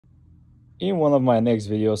In one of my next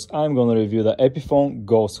videos, I'm gonna review the Epiphone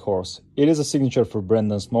GhostHorse. It is a signature for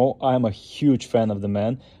Brendon Snow. I am a huge fan of the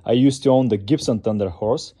man. I used to own the Gibson Thunder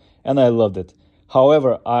Horse and I loved it.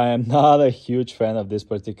 However, I am not a huge fan of this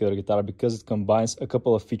particular guitar because it combines a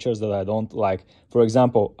couple of features that I don't like. For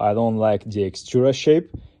example, I don't like the Extura shape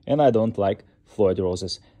and I don't like Floyd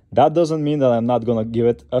roses. That doesn't mean that I'm not gonna give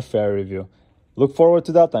it a fair review. Look forward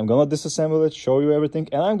to that. I'm gonna disassemble it, show you everything,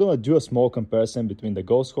 and I'm gonna do a small comparison between the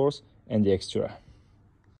GhostHorse and the Extura.